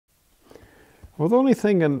Well, the only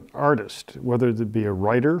thing an artist, whether it be a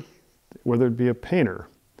writer, whether it be a painter,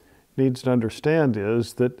 needs to understand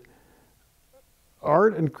is that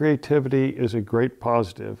art and creativity is a great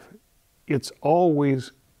positive. It's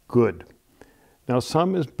always good. Now,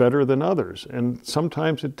 some is better than others, and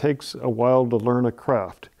sometimes it takes a while to learn a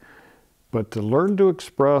craft. But to learn to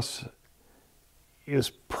express is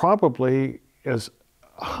probably as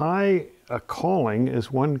high a calling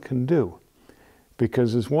as one can do.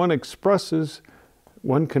 Because as one expresses,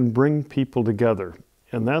 one can bring people together.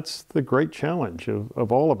 And that's the great challenge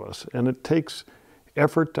of all of us. And it takes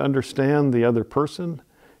effort to understand the other person.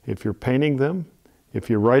 If you're painting them,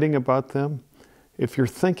 if you're writing about them, if you're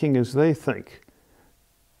thinking as they think.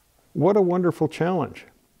 What a wonderful challenge.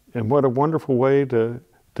 And what a wonderful way to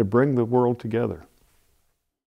bring the world together.